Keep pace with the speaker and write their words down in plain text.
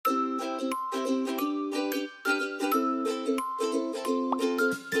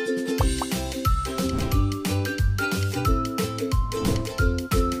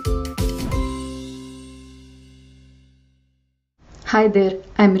Hi there,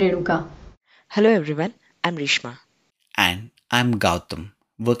 I'm Renuka. Hello everyone, I'm Rishma. And I'm Gautam,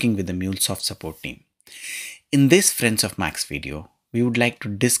 working with the MuleSoft support team. In this Friends of Max video, we would like to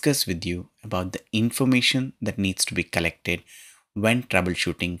discuss with you about the information that needs to be collected when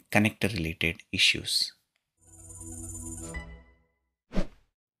troubleshooting connector related issues.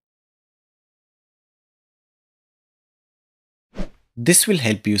 This will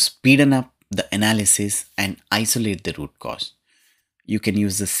help you speeden up the analysis and isolate the root cause. You can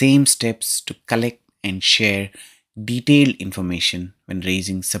use the same steps to collect and share detailed information when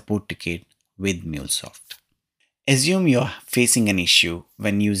raising support ticket with MuleSoft. Assume you're facing an issue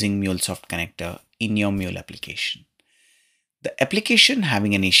when using MuleSoft connector in your Mule application. The application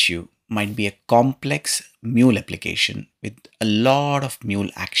having an issue might be a complex Mule application with a lot of Mule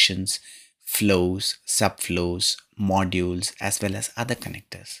actions, flows, subflows, modules, as well as other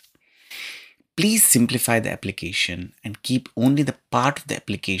connectors. Please simplify the application and keep only the part of the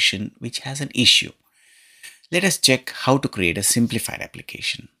application which has an issue. Let us check how to create a simplified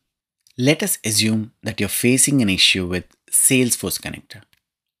application. Let us assume that you're facing an issue with Salesforce connector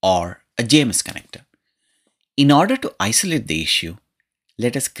or a JMS connector. In order to isolate the issue,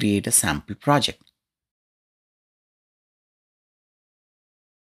 let us create a sample project.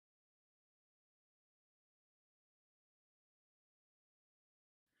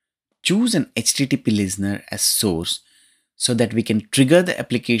 Choose an HTTP listener as source so that we can trigger the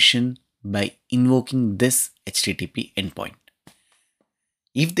application by invoking this HTTP endpoint.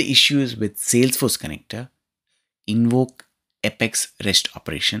 If the issue is with Salesforce connector, invoke Apex REST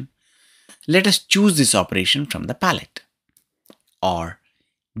operation. Let us choose this operation from the palette, or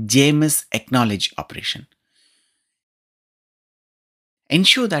JMS acknowledge operation.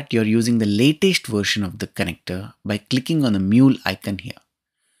 Ensure that you're using the latest version of the connector by clicking on the mule icon here.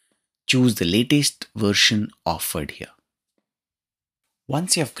 Choose the latest version offered here.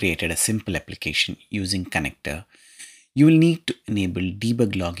 Once you have created a simple application using connector, you will need to enable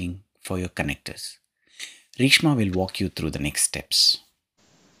debug logging for your connectors. Rishma will walk you through the next steps.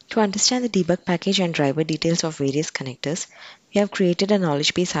 To understand the debug package and driver details of various connectors, we have created a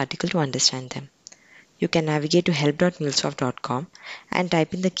knowledge base article to understand them. You can navigate to help.mulesoft.com and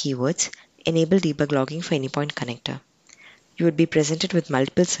type in the keywords enable debug logging for Anypoint Connector. You would be presented with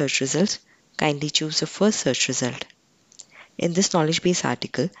multiple search results. Kindly choose the first search result. In this knowledge base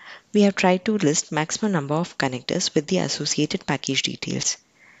article, we have tried to list maximum number of connectors with the associated package details.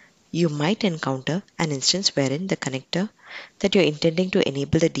 You might encounter an instance wherein the connector that you're intending to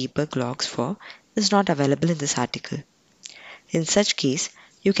enable the debug logs for is not available in this article. In such case,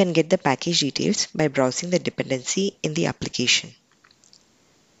 you can get the package details by browsing the dependency in the application.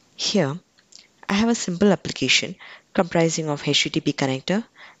 Here, I have a simple application comprising of HTTP connector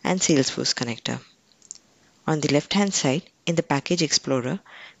and Salesforce connector. On the left-hand side, in the Package Explorer,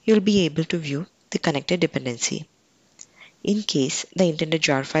 you'll be able to view the connector dependency. In case the intended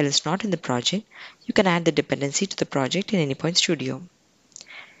jar file is not in the project, you can add the dependency to the project in Anypoint Studio.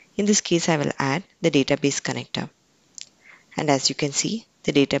 In this case, I will add the database connector. And as you can see,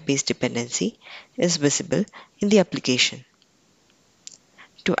 the database dependency is visible in the application.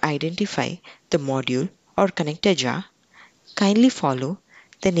 To identify the module or connector jar, kindly follow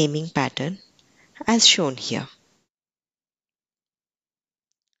the naming pattern as shown here.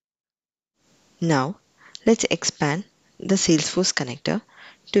 Now, let's expand the Salesforce connector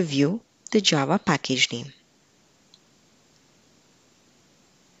to view the Java package name.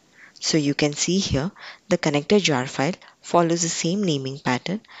 So you can see here the connector jar file follows the same naming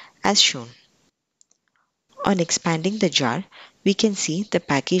pattern as shown. On expanding the jar, we can see the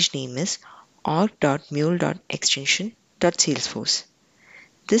package name is org.mule.extension.salesforce.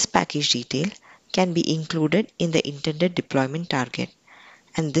 This package detail can be included in the intended deployment target,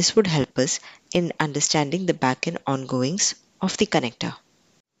 and this would help us in understanding the backend ongoings of the connector.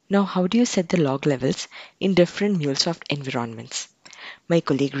 Now, how do you set the log levels in different MuleSoft environments? My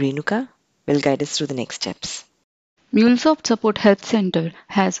colleague Renuka will guide us through the next steps. MuleSoft Support Help Center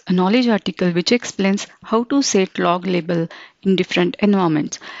has a knowledge article which explains how to set log label in different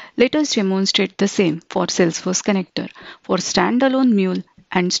environments. Let us demonstrate the same for Salesforce Connector. For standalone Mule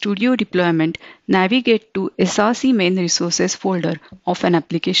and Studio deployment, navigate to SRC main resources folder of an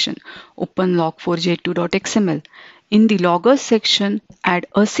application. Open log4j2.xml. In the loggers section, add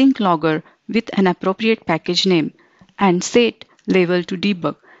async logger with an appropriate package name and set label to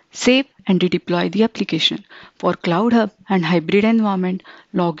debug. Save and redeploy the application. For Cloud Hub and hybrid environment,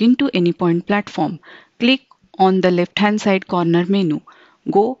 log into Anypoint platform. Click on the left-hand side corner menu.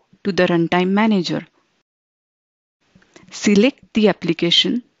 Go to the Runtime Manager. Select the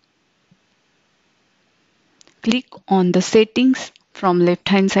application. Click on the Settings from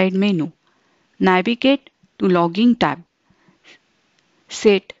left-hand side menu. Navigate to Logging tab.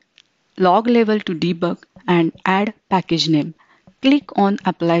 Set log level to debug and add package name. Click on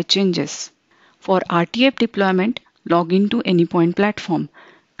Apply Changes. For RTF deployment, log into Anypoint platform.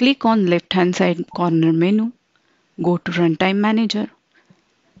 Click on left-hand side corner menu. Go to Runtime Manager.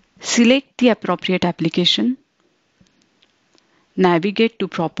 Select the appropriate application. Navigate to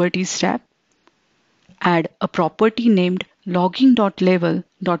Properties tab. Add a property named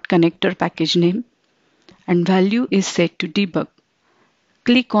logging.level.connector package name and value is set to debug.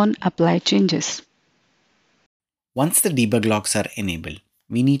 Click on Apply Changes. Once the debug logs are enabled,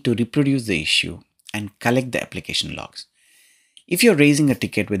 we need to reproduce the issue and collect the application logs. If you're raising a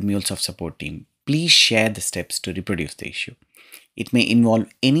ticket with MuleSoft support team, please share the steps to reproduce the issue. It may involve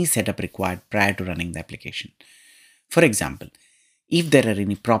any setup required prior to running the application. For example, if there are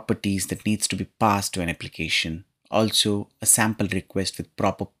any properties that needs to be passed to an application, also a sample request with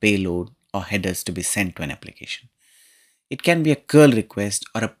proper payload or headers to be sent to an application. It can be a curl request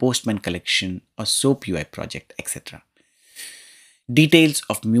or a postman collection or SOAP UI project, etc. Details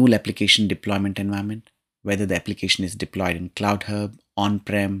of Mule application deployment environment, whether the application is deployed in Cloud Hub,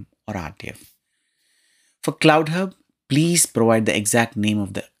 on-prem or RTF. For Cloud Hub, please provide the exact name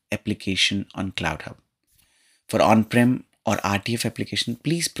of the application on Cloud Hub. For on-prem or RTF application,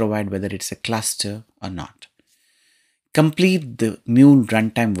 please provide whether it's a cluster or not. Complete the Mule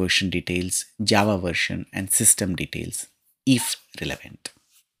runtime version details, Java version and system details if relevant.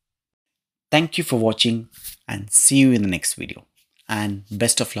 Thank you for watching and see you in the next video, and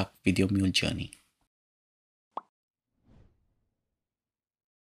best of luck with your Mule journey.